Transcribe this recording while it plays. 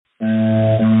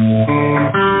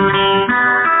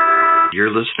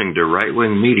You're listening to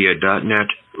RightWingMediaDotNet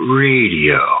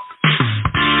Radio.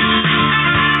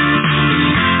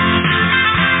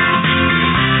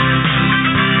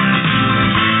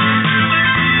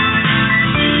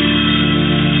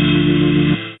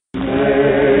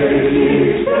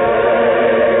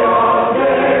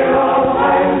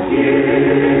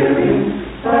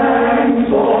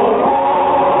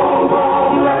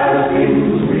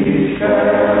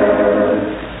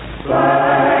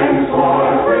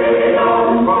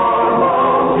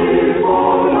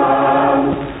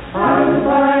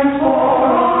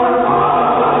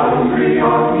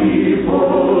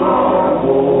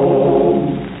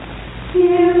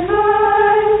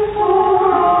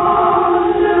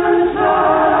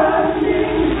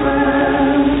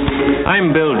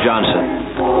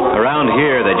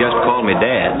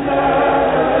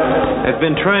 I've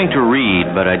been trying to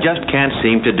read, but I just can't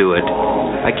seem to do it.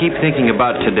 I keep thinking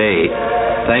about today,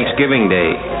 Thanksgiving Day.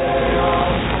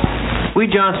 We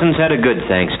Johnsons had a good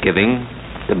Thanksgiving,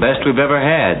 the best we've ever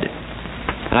had.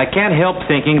 And I can't help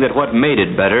thinking that what made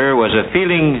it better was a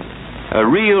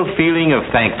real feeling of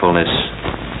thankfulness.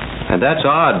 And that's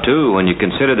odd, too, when you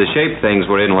consider the shape things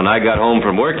were in when I got home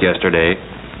from work yesterday.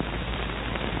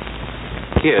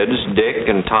 Kids, Dick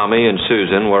and Tommy and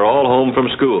Susan, were all home from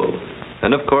school.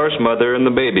 And, of course, Mother and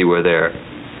the baby were there.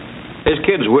 As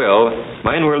kids will,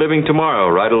 mine were living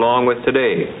tomorrow right along with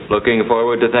today, looking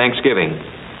forward to Thanksgiving.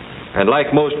 And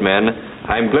like most men,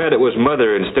 I'm glad it was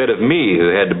Mother instead of me who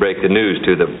had to break the news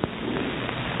to them.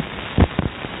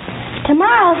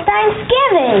 Tomorrow's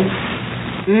Thanksgiving.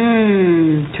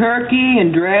 Turkey and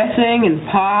dressing and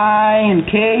pie and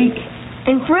cake.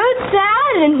 And fruit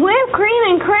salad and whipped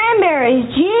cream and cranberries.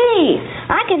 Gee,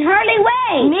 I can hardly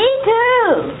wait. Me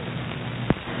too.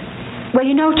 Well,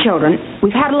 you know, children,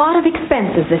 we've had a lot of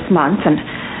expenses this month, and,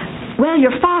 well,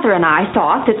 your father and I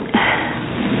thought that...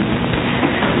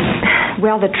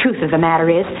 Well, the truth of the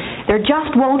matter is, there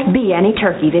just won't be any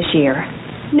turkey this year.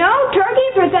 No turkey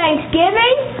for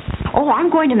Thanksgiving? Oh,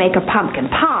 I'm going to make a pumpkin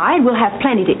pie. We'll have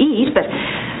plenty to eat, but,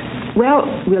 well,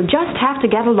 we'll just have to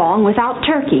get along without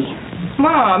turkey.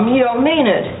 Mom, you don't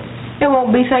mean it. It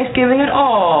won't be Thanksgiving at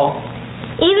all.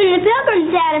 Even the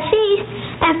Pilgrims had a feast.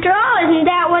 After all, isn't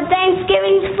that what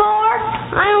Thanksgiving's for?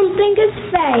 I don't think it's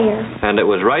fair. And it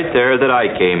was right there that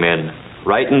I came in,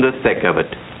 right in the thick of it.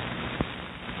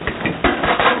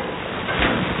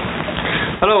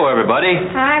 Hello, everybody.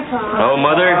 Hi, Paul. Hello,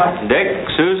 Mother, Dick,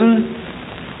 Susan.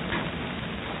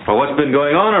 Well, what's been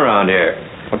going on around here?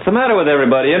 What's the matter with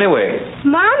everybody, anyway?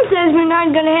 Mom says we're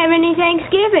not going to have any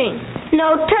Thanksgiving.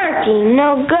 No turkey,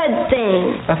 no good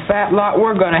thing. A fat lot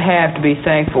we're going to have to be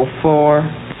thankful for.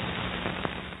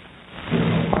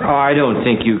 Oh, I don't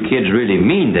think you kids really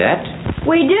mean that.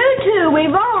 We do, too.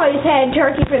 We've always had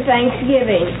turkey for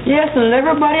Thanksgiving. Yes, and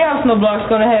everybody else in the block's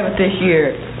going to have it this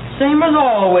year. Same as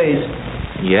always.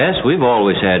 Yes, we've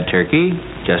always had turkey,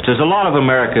 just as a lot of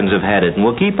Americans have had it, and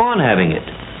we'll keep on having it.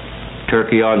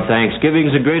 Turkey on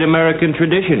Thanksgiving's a great American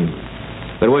tradition.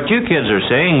 But what you kids are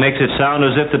saying makes it sound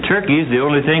as if the turkey's the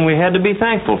only thing we had to be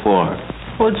thankful for.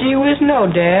 Well, gee whiz, no,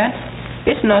 Dad.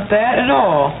 It's not that at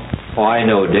all. Oh, I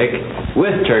know, Dick.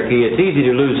 With turkey, it's easy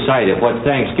to lose sight of what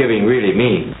Thanksgiving really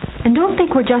means. And don't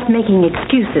think we're just making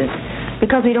excuses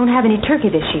because we don't have any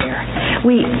turkey this year.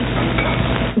 We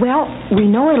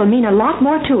know it'll mean a lot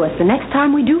more to us the next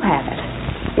time we do have it.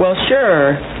 Well,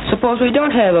 sure. Suppose we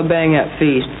don't have a bang-up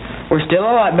feast. We're still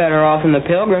a lot better off than the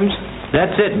Pilgrims.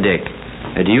 That's it, Dick.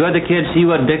 Do you other kids see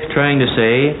what Dick's trying to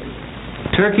say?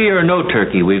 Turkey or no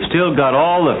turkey, we've still got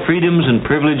all the freedoms and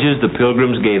privileges the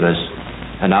Pilgrims gave us.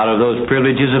 And out of those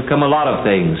privileges have come a lot of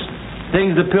things.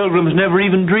 Things the Pilgrims never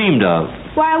even dreamed of.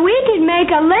 Why, we could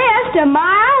make a list a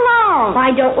mile long.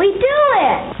 Why don't we do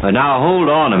it? Now,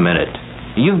 hold on a minute.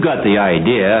 You've got the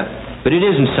idea, but it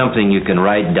isn't something you can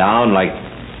write down like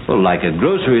a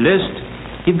grocery list.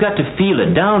 You've got to feel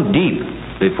it down deep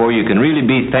before you can really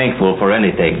be thankful for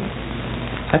anything.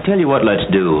 I tell you what let's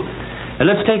do.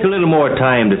 Let's take a little more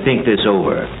time to think this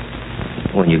over.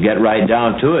 When you get right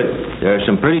down to it, there are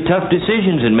some pretty tough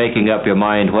decisions in making up your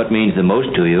mind what means the most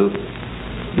to you.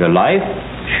 Your life?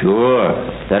 Sure,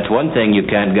 that's one thing you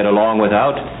can't get along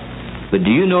without. But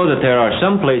do you know that there are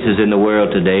some places in the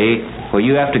world today where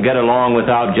you have to get along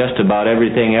without just about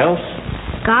everything else?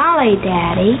 Golly,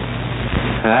 Daddy.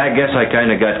 I guess I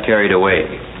kind of got carried away.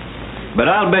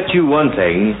 But I'll bet you one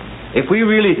thing. If we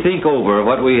really think over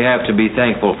what we have to be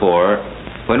thankful for,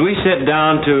 when we sit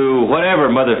down to whatever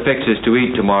Mother fixes to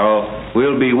eat tomorrow,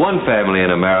 we'll be one family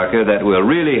in America that will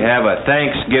really have a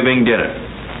Thanksgiving dinner.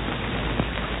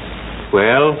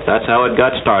 Well, that's how it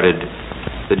got started.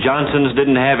 The Johnsons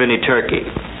didn't have any turkey.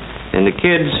 And the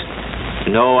kids,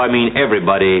 No, I mean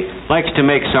everybody likes to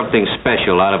make something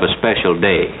special out of a special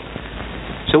day.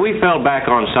 So we fell back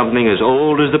on something as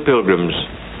old as the Pilgrims,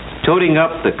 toting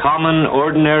up the common,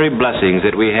 ordinary blessings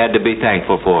that we had to be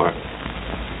thankful for.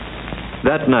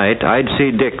 That night, I'd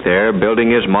see Dick there building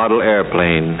his model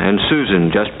airplane, and Susan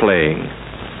just playing.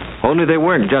 Only they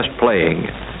weren't just playing.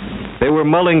 They were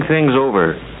mulling things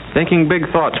over, thinking big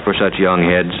thoughts for such young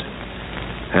heads.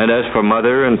 And as for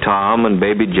Mother and Tom and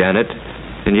baby Janet,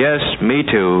 and yes, me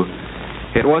too,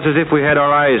 it was as if we had our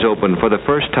eyes open for the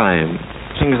first time,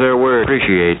 things there were to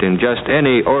appreciate in just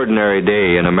any ordinary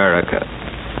day in America.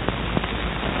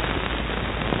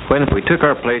 When we took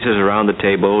our places around the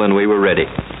table and we were ready.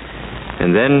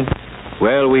 And then,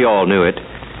 well, we all knew it.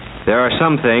 There are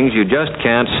some things you just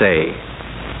can't say.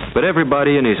 But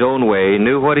everybody in his own way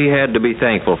knew what he had to be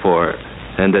thankful for,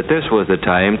 and that this was the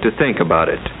time to think about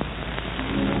it.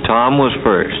 Tom was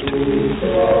first.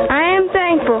 I am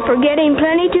thankful for getting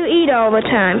plenty to eat all the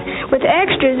time, with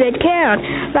extras that count,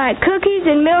 like cookies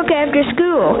and milk after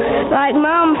school. Like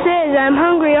Mom says, I'm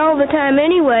hungry all the time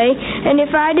anyway, and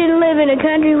if I didn't live in a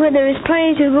country where there was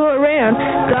plenty to go around,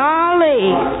 golly.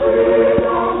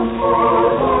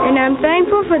 And I'm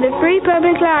thankful for the free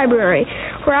public library,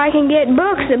 where I can get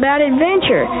books about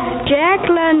adventure. Jack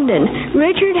London,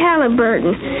 Richard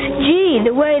Halliburton. Gee,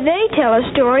 the way they tell a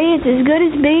story is as good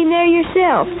as being there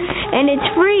yourself. And it's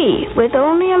free, with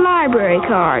only a library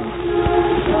card.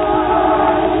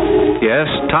 Yes,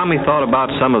 Tommy thought about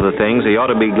some of the things he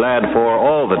ought to be glad for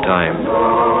all the time.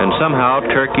 And somehow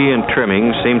turkey and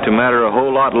trimmings seemed to matter a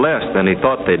whole lot less than he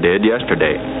thought they did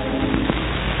yesterday.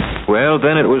 Well,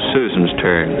 then it was Susan's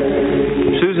turn.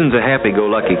 Susan's a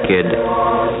happy-go-lucky kid.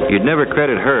 You'd never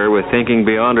credit her with thinking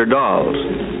beyond her dolls,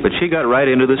 but she got right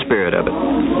into the spirit of it.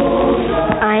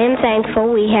 I am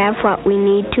thankful we have what we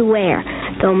need to wear.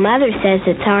 Though Mother says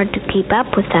it's hard to keep up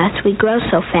with us, we grow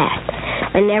so fast.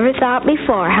 I never thought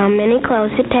before how many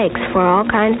clothes it takes for all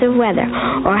kinds of weather,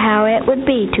 or how it would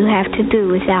be to have to do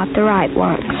without the right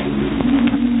ones.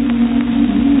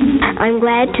 I'm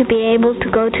glad to be able to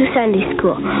go to Sunday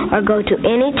school or go to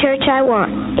any church I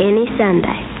want, any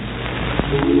Sunday.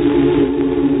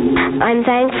 I'm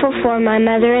thankful for my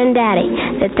mother and daddy,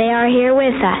 that they are here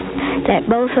with us, that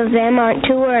both of them aren't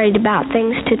too worried about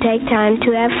things to take time to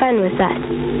have fun with us.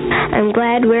 I'm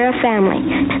glad we're a family,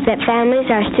 that families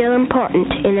are still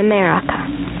important in America.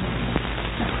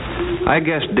 I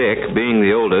guess Dick, being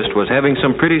the oldest, was having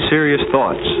some pretty serious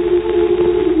thoughts.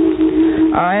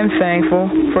 I am thankful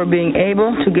for being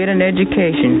able to get an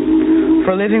education,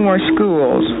 for living where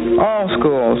schools, all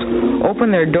schools,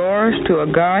 open their doors to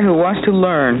a guy who wants to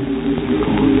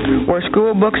learn, where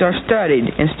school books are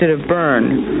studied instead of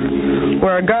burned,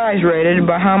 where a guy is rated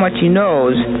by how much he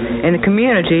knows, and the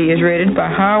community is rated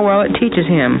by how well it teaches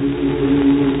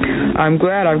him. I'm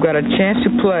glad I've got a chance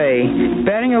to play,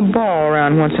 batting a ball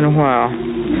around once in a while.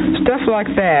 Stuff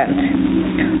like that.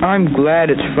 I'm glad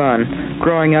it's fun,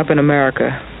 growing up in America.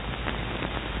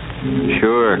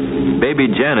 Sure. Baby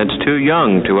Janet's too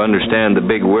young to understand the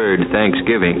big word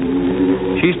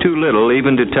Thanksgiving. She's too little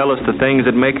even to tell us the things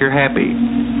that make her happy.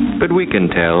 But we can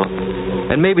tell.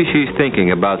 And maybe she's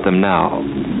thinking about them now.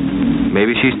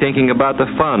 Maybe she's thinking about the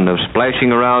fun of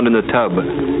splashing around in the tub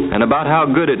and about how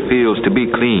good it feels to be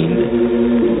clean.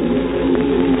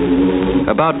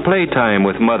 About playtime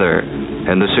with Mother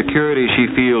and the security she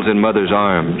feels in Mother's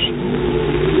arms.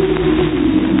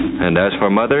 And as for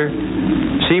Mother,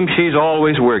 seems she's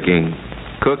always working,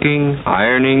 cooking,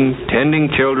 ironing, tending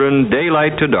children,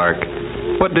 daylight to dark.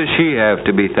 What does she have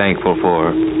to be thankful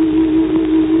for?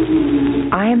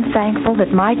 I am thankful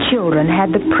that my children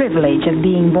had the privilege of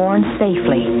being born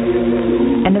safely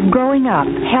and of growing up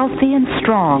healthy and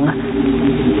strong.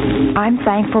 I'm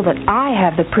thankful that I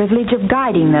have the privilege of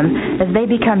guiding them as they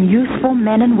become useful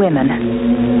men and women.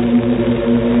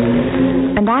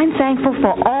 And I'm thankful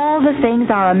for all the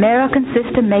things our American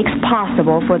system makes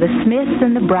possible for the Smiths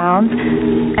and the Browns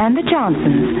and the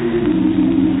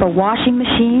Johnsons, for washing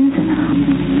machines,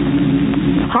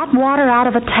 hot water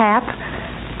out of a tap,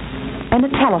 and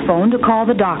a telephone to call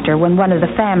the doctor when one of the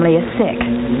family is sick,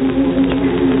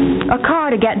 a car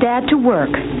to get Dad to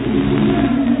work.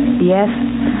 Yes,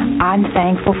 I'm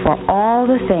thankful for all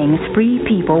the things free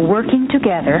people working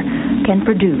together can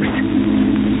produce.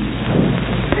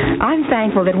 I'm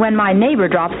thankful that when my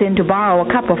neighbor drops in to borrow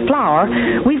a cup of flour,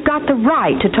 we've got the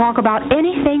right to talk about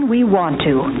anything we want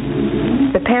to.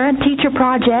 The parent-teacher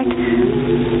project,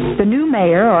 the new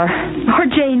mayor, or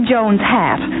Jane Jones'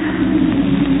 hat.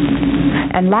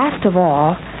 And last of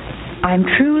all, I'm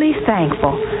truly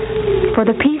thankful for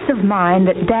the peace of mind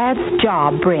that Dad's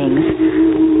job brings,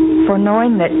 for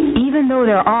knowing that even even though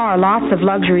there are lots of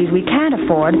luxuries we can't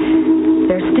afford,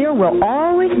 there still will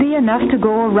always be enough to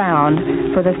go around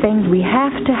for the things we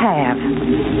have to have.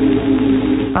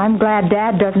 I'm glad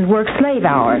Dad doesn't work slave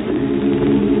hours,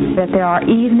 that there are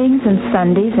evenings and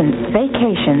Sundays and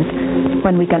vacations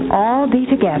when we can all be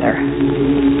together.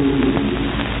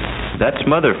 That's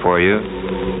Mother for you,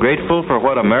 grateful for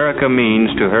what America means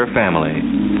to her family.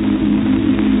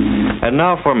 And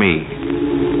now for me.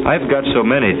 I've got so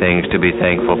many things to be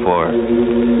thankful for.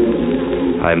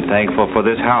 I'm thankful for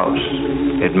this house.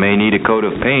 It may need a coat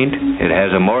of paint, it has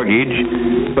a mortgage,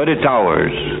 but it's ours,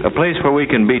 a place where we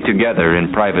can be together in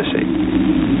privacy.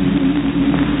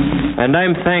 And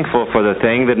I'm thankful for the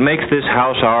thing that makes this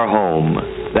house our home,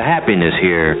 the happiness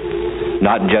here,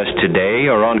 not just today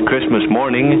or on Christmas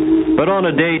morning, but on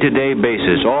a day-to-day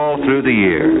basis all through the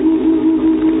year.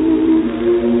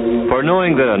 For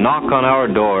knowing that a knock on our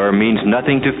door means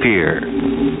nothing to fear.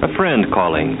 A friend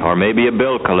calling, or maybe a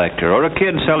bill collector, or a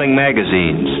kid selling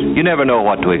magazines. You never know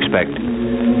what to expect.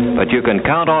 But you can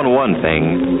count on one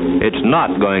thing. It's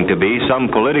not going to be some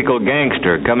political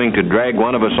gangster coming to drag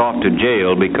one of us off to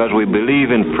jail because we believe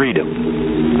in freedom.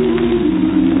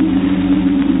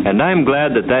 And I'm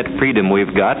glad that that freedom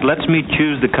we've got lets me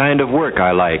choose the kind of work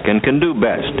I like and can do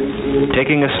best.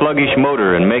 Taking a sluggish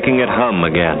motor and making it hum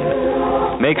again.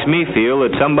 Makes me feel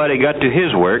that somebody got to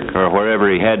his work, or wherever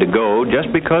he had to go,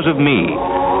 just because of me.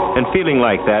 And feeling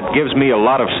like that gives me a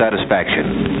lot of satisfaction.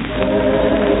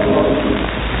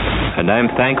 And I'm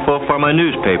thankful for my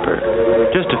newspaper.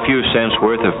 Just a few cents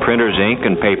worth of printer's ink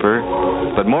and paper,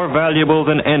 but more valuable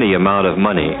than any amount of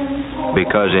money.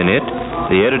 Because in it,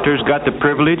 the editor's got the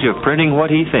privilege of printing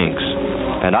what he thinks.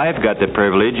 And I've got the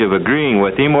privilege of agreeing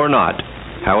with him or not,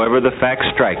 however the facts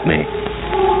strike me.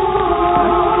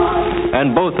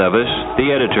 And both of us,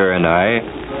 the editor and I,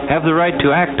 have the right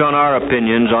to act on our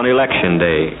opinions on Election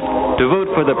Day, to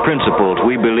vote for the principles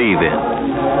we believe in.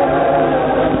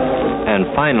 And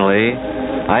finally,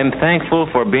 I'm thankful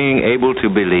for being able to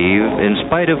believe, in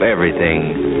spite of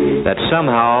everything, that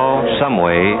somehow,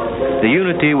 someway, the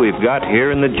unity we've got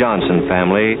here in the Johnson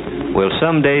family will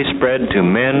someday spread to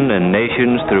men and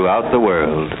nations throughout the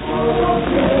world.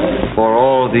 For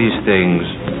all these things,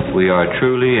 we are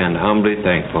truly and humbly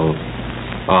thankful.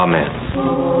 Amen.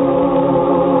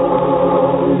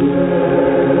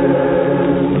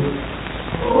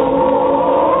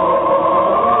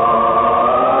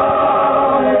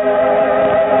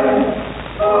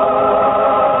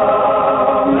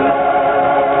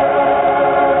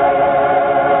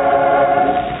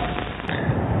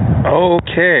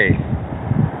 Okay.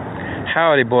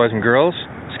 Howdy, boys and girls.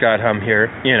 Scott Hum here.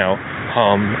 You know,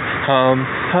 hum, hum,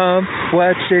 hum.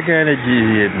 What you gonna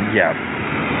do? Yeah.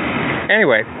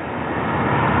 Anyway,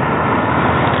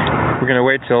 we're going to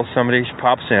wait till somebody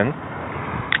pops in,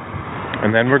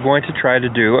 and then we're going to try to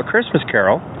do a Christmas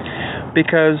carol,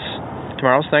 because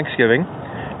tomorrow's Thanksgiving,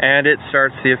 and it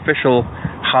starts the official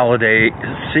holiday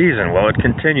season. Well, it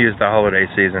continues the holiday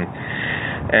season,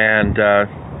 and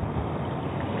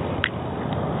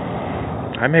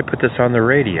I may put this on the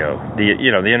radio, the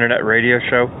internet radio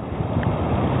show.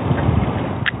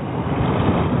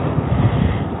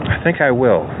 I think I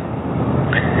will.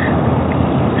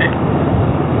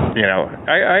 You know,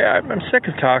 I'm sick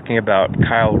of talking about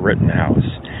Kyle Rittenhouse.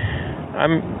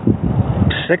 I'm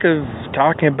sick of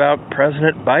talking about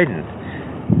President Biden.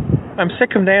 I'm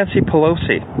sick of Nancy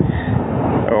Pelosi,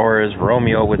 or as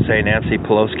Romeo would say, Nancy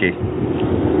Pelosi.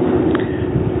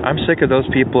 I'm sick of those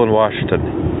people in Washington.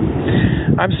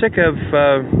 I'm sick of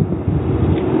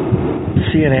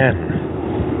CNN.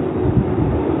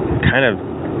 Kind of.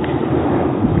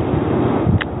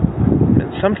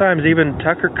 Sometimes even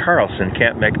Tucker Carlson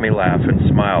can't make me laugh and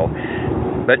smile.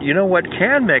 But you know what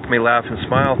can make me laugh and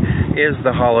smile is the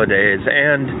holidays.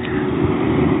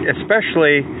 And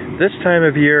especially this time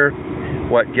of year,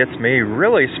 what gets me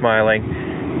really smiling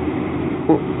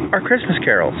are Christmas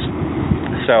carols.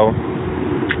 So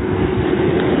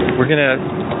we're going to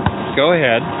go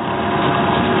ahead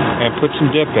and put some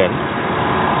dip in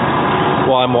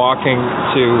while I'm walking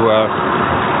to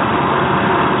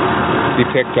be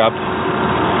picked up.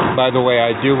 By the way,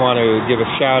 I do want to give a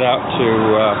shout out to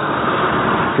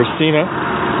Christina.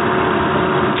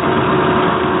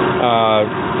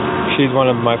 She's one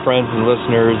of my friends and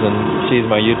listeners and sees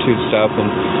my YouTube stuff,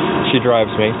 and she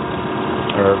drives me.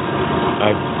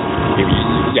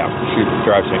 She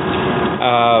drives me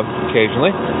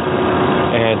occasionally.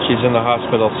 And she's in the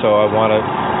hospital, so I want to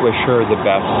wish her the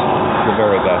best, the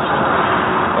very best.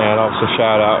 And also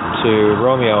shout out to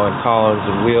Romeo and Collins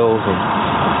and Wheels and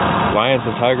Lions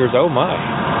and Tigers, oh my.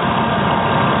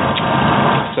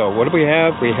 So what do we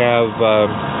have? We have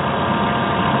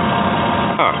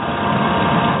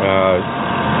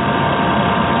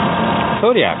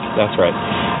Kodiak, that's right.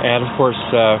 And, of course,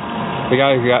 the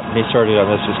guy who got me started on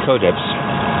this is Codips.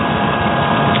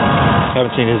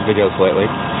 Haven't seen his videos lately.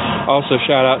 Also,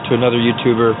 shout out to another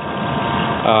YouTuber,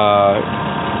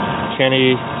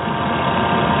 Kenny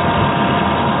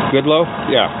Goodlow?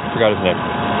 Yeah, forgot his name.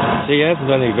 See, he hasn't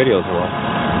done any videos in a while.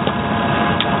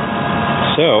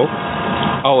 So,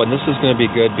 and this is going to be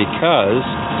good because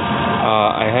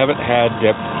I haven't had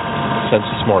dip since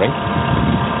this morning.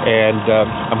 And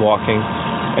I'm walking,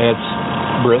 and it's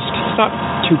brisk. It's not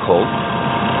too cold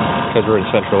because we're in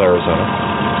central Arizona.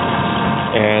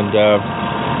 And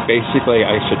basically,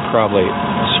 I should probably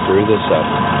screw this up.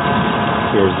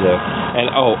 Here's the... And,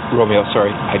 Romeo,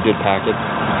 sorry, I did pack it.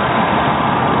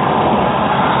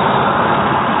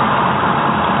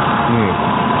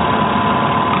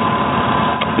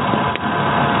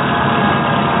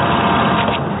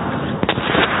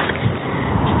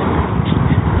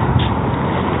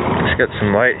 Let's get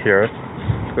some light here.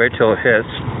 Wait till it hits.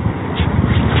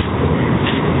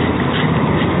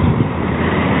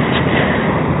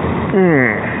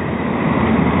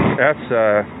 That's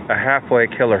a halfway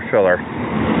killer filler.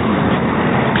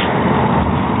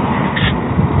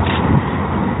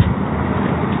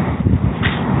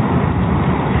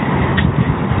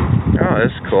 Oh,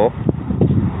 this is cool.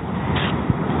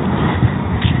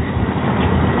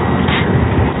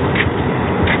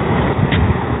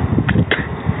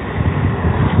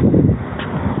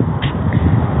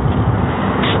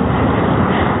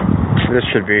 This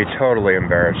should be totally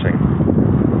embarrassing.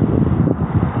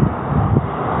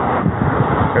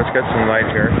 Let's get some light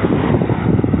here.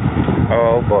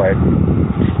 Oh boy.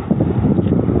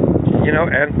 You know,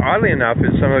 and oddly enough,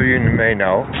 as some of you may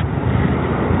know,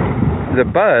 the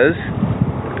buzz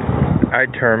I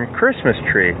term Christmas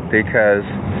tree because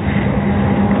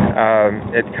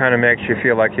it kind of makes you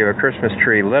feel like you have a Christmas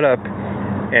tree lit up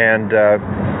and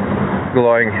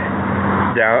glowing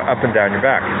down, up and down your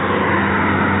back.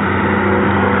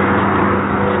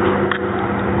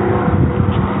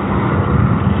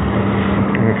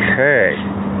 Okay.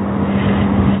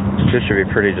 This should be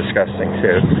pretty disgusting,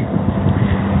 too.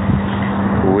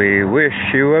 We wish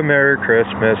you a Merry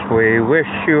Christmas. We wish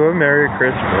you a Merry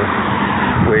Christmas.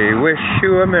 We wish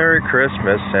you a Merry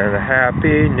Christmas and a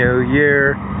Happy New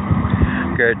Year.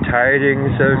 Good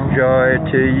tidings of joy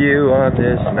to you on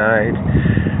this night.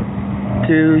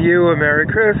 To you a Merry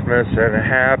Christmas and a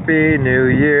Happy New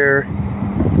Year.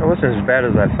 That wasn't as bad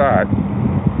as I thought.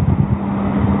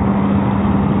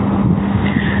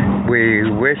 We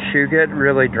wish you get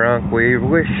really drunk. We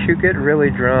wish you get really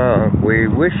drunk. We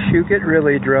wish you get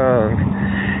really drunk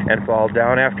and fall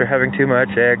down after having too much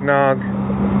eggnog.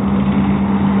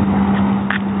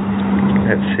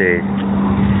 Let's see.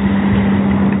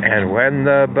 And when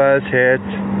the buzz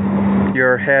hits,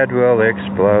 your head will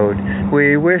explode.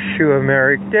 We wish you a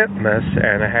Merry Dipmas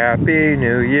and a Happy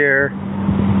New Year.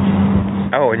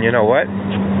 Oh, and you know what?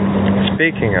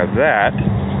 Speaking of that,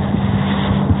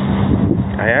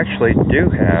 I actually do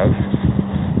have,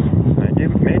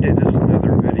 may do this in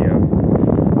another video,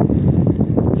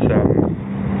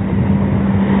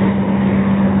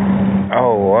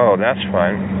 that's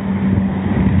fun,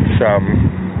 some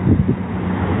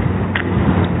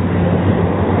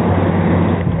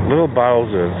little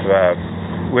bottles of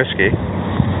whiskey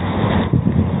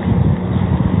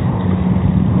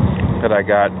that I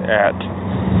got at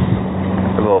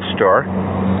a little store.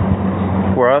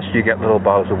 Where else do you get little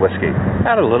bottles of whiskey?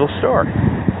 At a little store.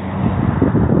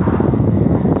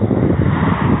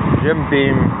 Jim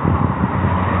Beam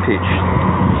Peach.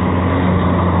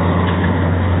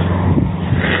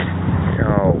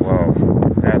 Oh, whoa.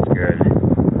 That's good.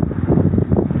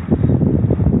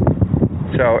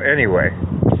 So, anyway.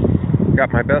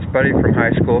 Got my best buddy from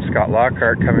high school, Scott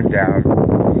Lockhart, coming down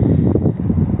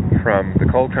from the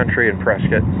cold country in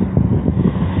Prescott.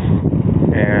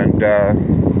 And,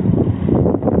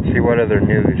 see what other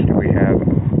news do we have.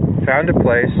 Found a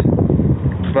place,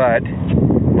 but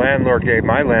landlord gave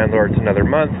my landlords another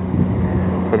month,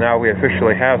 so now we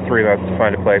officially have 3 months to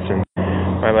find a place, and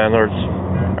my landlords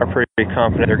are pretty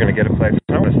confident they're going to get a place.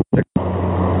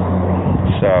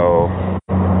 So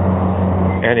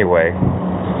anyway,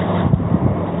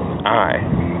 I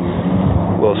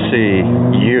will see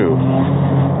you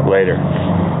later.